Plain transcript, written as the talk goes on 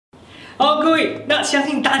好，各位，那相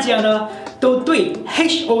信大家呢都对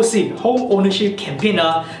HOC Home Ownership Campaign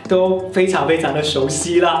呢都非常的熟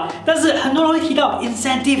悉啦。但是很多人会提到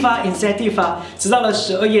incentive 啊，直到了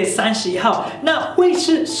12月31号，那会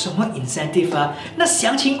是什么 incentive 啊？那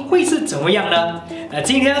详情会是怎么样呢？那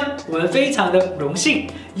今天我们非常的荣幸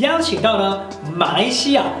邀请到了马来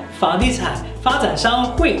西亚房地产发展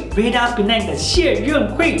商会 Reda Penang 的现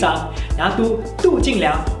任会长拿督杜敬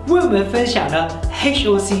良，为我们分享了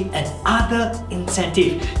HOC and other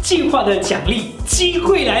incentive 计划的奖励机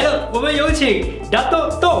会来了。我们有请 Dato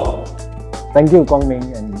Toh。 Thank you,光明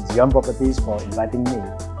and Zion Properties for inviting me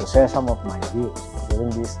to share some of my views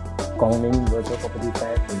during this光明Virtual Property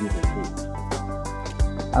Fair 2020.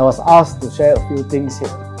 I was asked to share a few things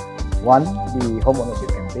here. One, the home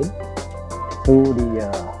ownership campaign. Two, the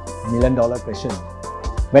 $1 million question.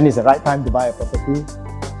 When is the right time to buy a property?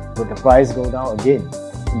 Would the price go down again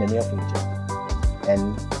in the near future?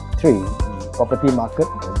 And three, the property market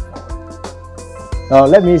going forward. Now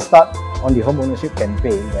let me start on the home ownership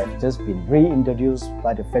campaign that just been reintroduced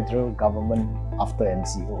by the federal government after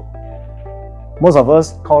MCO. Most of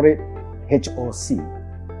us call it HOC,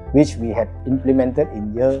 which we had implemented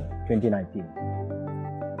in year 2019.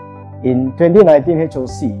 In 2019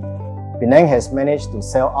 HOC, Penang has managed to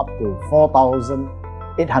sell up to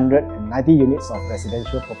 4,890 units of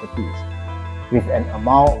residential properties with an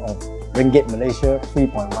amount of Ringgit Malaysia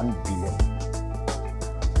 3.1 billion.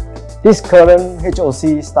 This current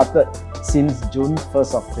HOC started since June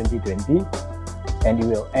 1st of 2020 and it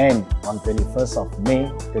will end on 21st of May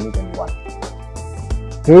 2021.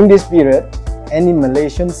 During this period, any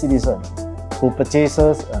Malaysian citizen who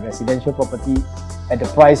purchases a residential property at the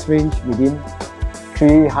price range within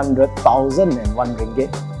 300,001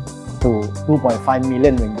 ringgit to 2.5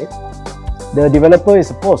 million ringgit, the developer is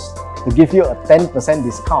supposed to give you a 10%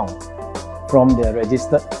 discount from the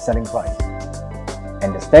registered selling price.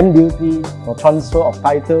 And the stamp duty for transfer of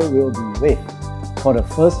title will be waived for the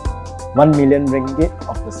first 1 million ringgit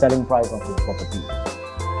of the selling price of your property.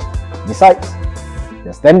 Besides,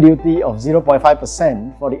 the stamp duty of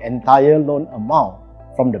 0.5% for the entire loan amount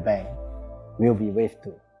from the bank will be waived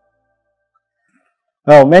too.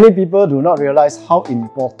 Now, many people do not realize how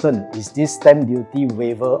important is this stamp duty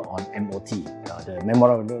waiver on MOT, the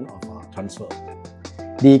Memorandum of Transfer.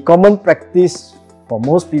 The common practice for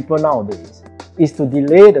most people nowadays is to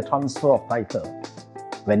delay the transfer of title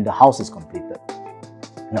when the house is completed.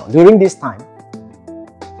 Now, during the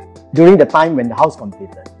time when the house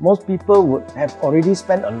completed, most people would have already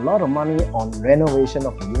spent a lot of money on renovation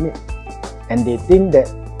of the unit, and they think that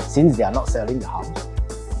since they are not selling the house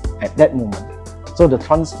at that moment, so the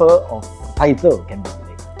transfer of title can be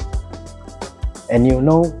delayed. And you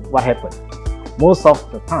know what happened? Most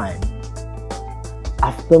of the time,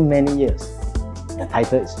 after many years, the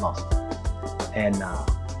title is lost. And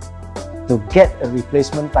to get a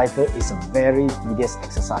replacement title is a very tedious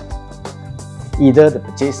exercise. Either the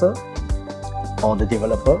purchaser or the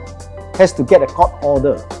developer has to get a court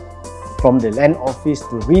order from the land office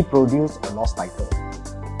to reproduce a lost title.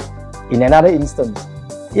 In another instance,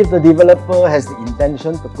 if the developer has the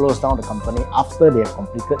intention to close down the company after they have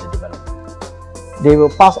completed the development, they will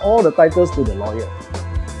pass all the titles to the lawyer,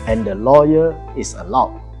 and the lawyer is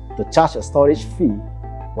allowed to charge a storage fee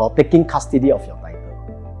while taking custody of your title.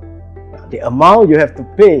 Now, the amount you have to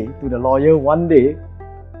pay to the lawyer one day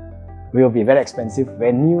will be very expensive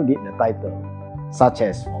when you need the title, such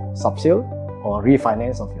as for subsale or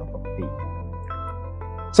refinance of your property.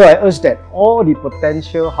 So I urge that all the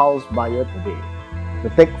potential house buyers today to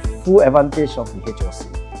take full advantage of the HOC.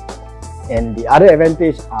 And the other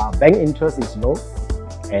advantage are bank interest is low,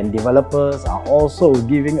 and developers are also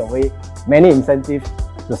giving away many incentives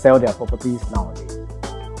to sell their properties nowadays.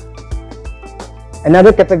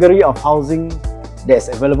 Another category of housing that is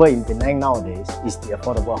available in Penang nowadays is the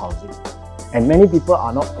affordable housing. And many people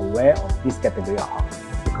are not aware of this category of housing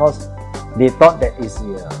because they thought that it's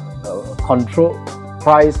a controlled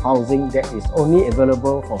price housing that is only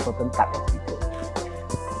available for certain type of people.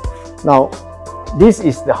 Now, this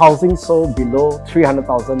is the housing sold below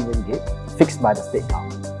 300,000 ringgit fixed by the state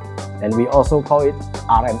government, and we also call it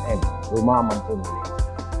RMM, Rumah Mampu Milik.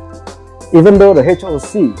 Even though the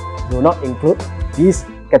HOC do not include this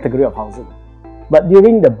category of housing, but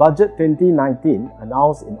during the budget 2019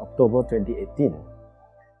 announced in October 2018,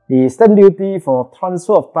 the stamp duty for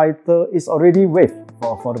transfer of title is already waived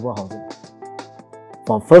for affordable housing.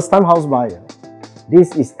 For first-time house buyer,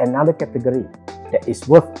 this is another category that is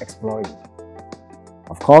worth exploring.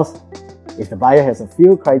 Of course, if the buyer has a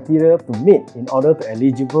few criteria to meet in order to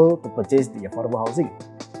eligible to purchase the affordable housing,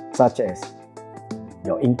 such as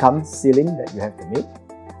your income ceiling that you have to meet,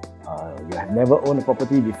 you have never owned a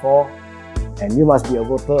property before and you must be a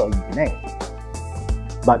voter in Penang.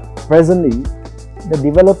 But presently, the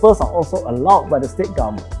developers are also allowed by the state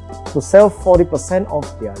government to sell 40% of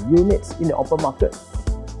their units in the open market.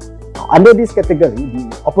 Now, under this category,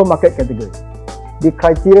 the open market category, the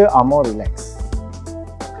criteria are more relaxed.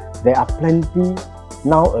 There are plenty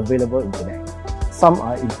now available in Penang. Some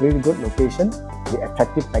are in pretty good location with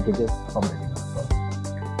attractive packages from the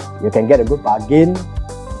developer. You can get a good bargain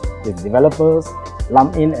with developers,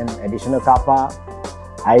 lump in an additional car park,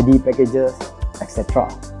 ID packages, etc.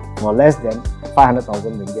 for less than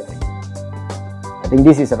 500,000 ringgit. I think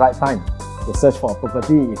this is the right time to search for a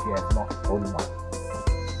property if you have not owned one.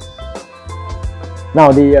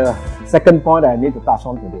 Now, the second point I need to touch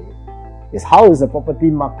on today is how is the property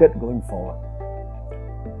market going forward?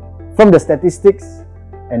 From the statistics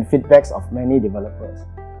and feedbacks of many developers,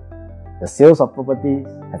 the sales of properties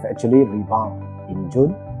have actually rebounded in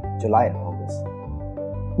June, July and August,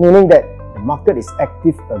 meaning that the market is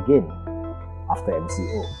active again after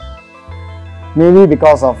MCO. Maybe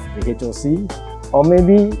because of the HOC, or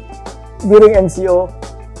maybe during MCO,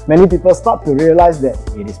 many people start to realize that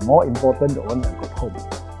it is more important to own a good home.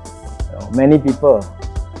 Many people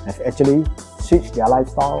have actually switched their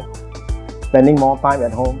lifestyle, spending more time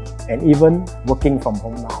at home and even working from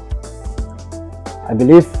home now. I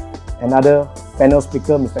believe another panel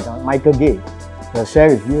speaker, Mr. Michael Gay, will share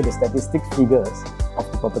with you the statistics figures of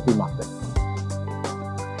the property market.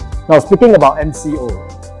 Now, speaking about MCO,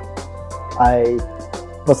 I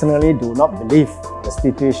personally do not believe the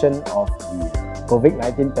situation of the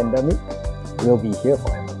COVID-19 pandemic will be here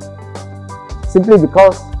forever. Simply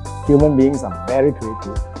because human beings are very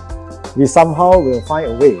creative, we somehow will find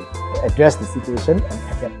a way to address the situation and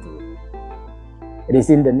adapt to it. It is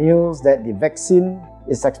in the news that the vaccine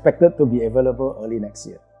is expected to be available early next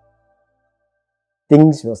year.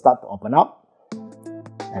 Things will start to open up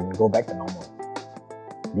and go back to normal.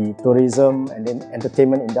 The tourism and the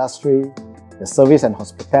entertainment industry, the service and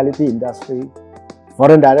hospitality industry,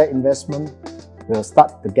 foreign direct investment will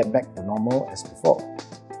start to get back to normal as before.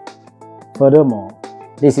 Furthermore,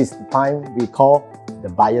 this is the time we call the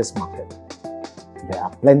buyer's market. There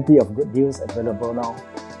are plenty of good deals available now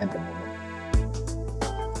at the moment.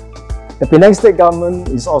 The Penang State Government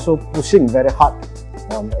is also pushing very hard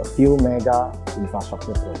on a few mega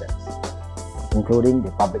infrastructure projects, including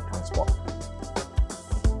the public transport.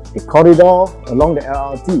 The corridor along the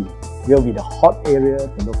LRT will be the hot area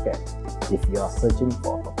to look at if you are searching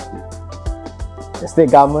for a property. The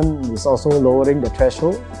state government is also lowering the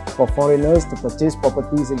threshold for foreigners to purchase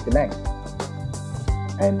properties in Penang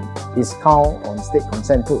and discount on state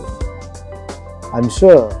consent too. I'm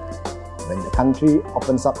sure when the country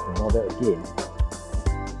opens up the border again,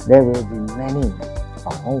 there will be many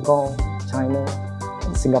from Hong Kong, China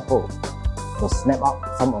and Singapore to snap up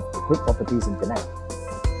some of the good properties in Penang.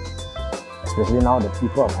 Especially now the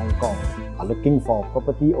people of Hong Kong are looking for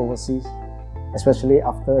property overseas, especially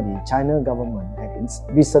after the China government had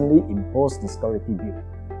recently imposed the security bill.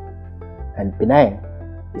 And Penang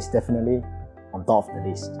is definitely on top of the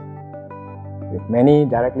list. With many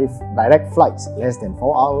direct flights, less than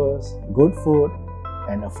 4 hours, good food,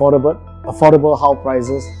 and affordable house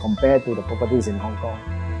prices compared to the properties in Hong Kong,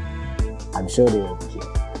 I'm sure they will be here.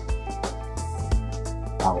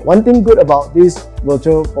 Now, one thing good about this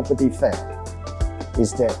virtual property fair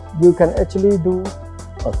is that you can actually do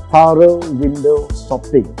a thorough window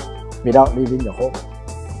shopping without leaving the home.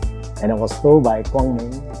 And I was told by光明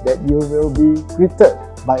that you will be greeted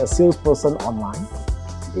by a salesperson online,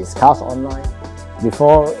 discuss online,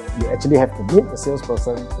 before you actually have to meet the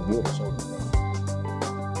salesperson to view the showroom.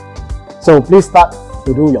 So please start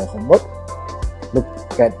to do your homework, look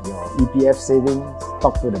at your EPF savings,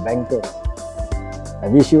 talk to the bankers. I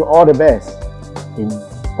wish you all the best in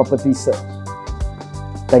property search.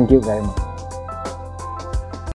 Thank you very much.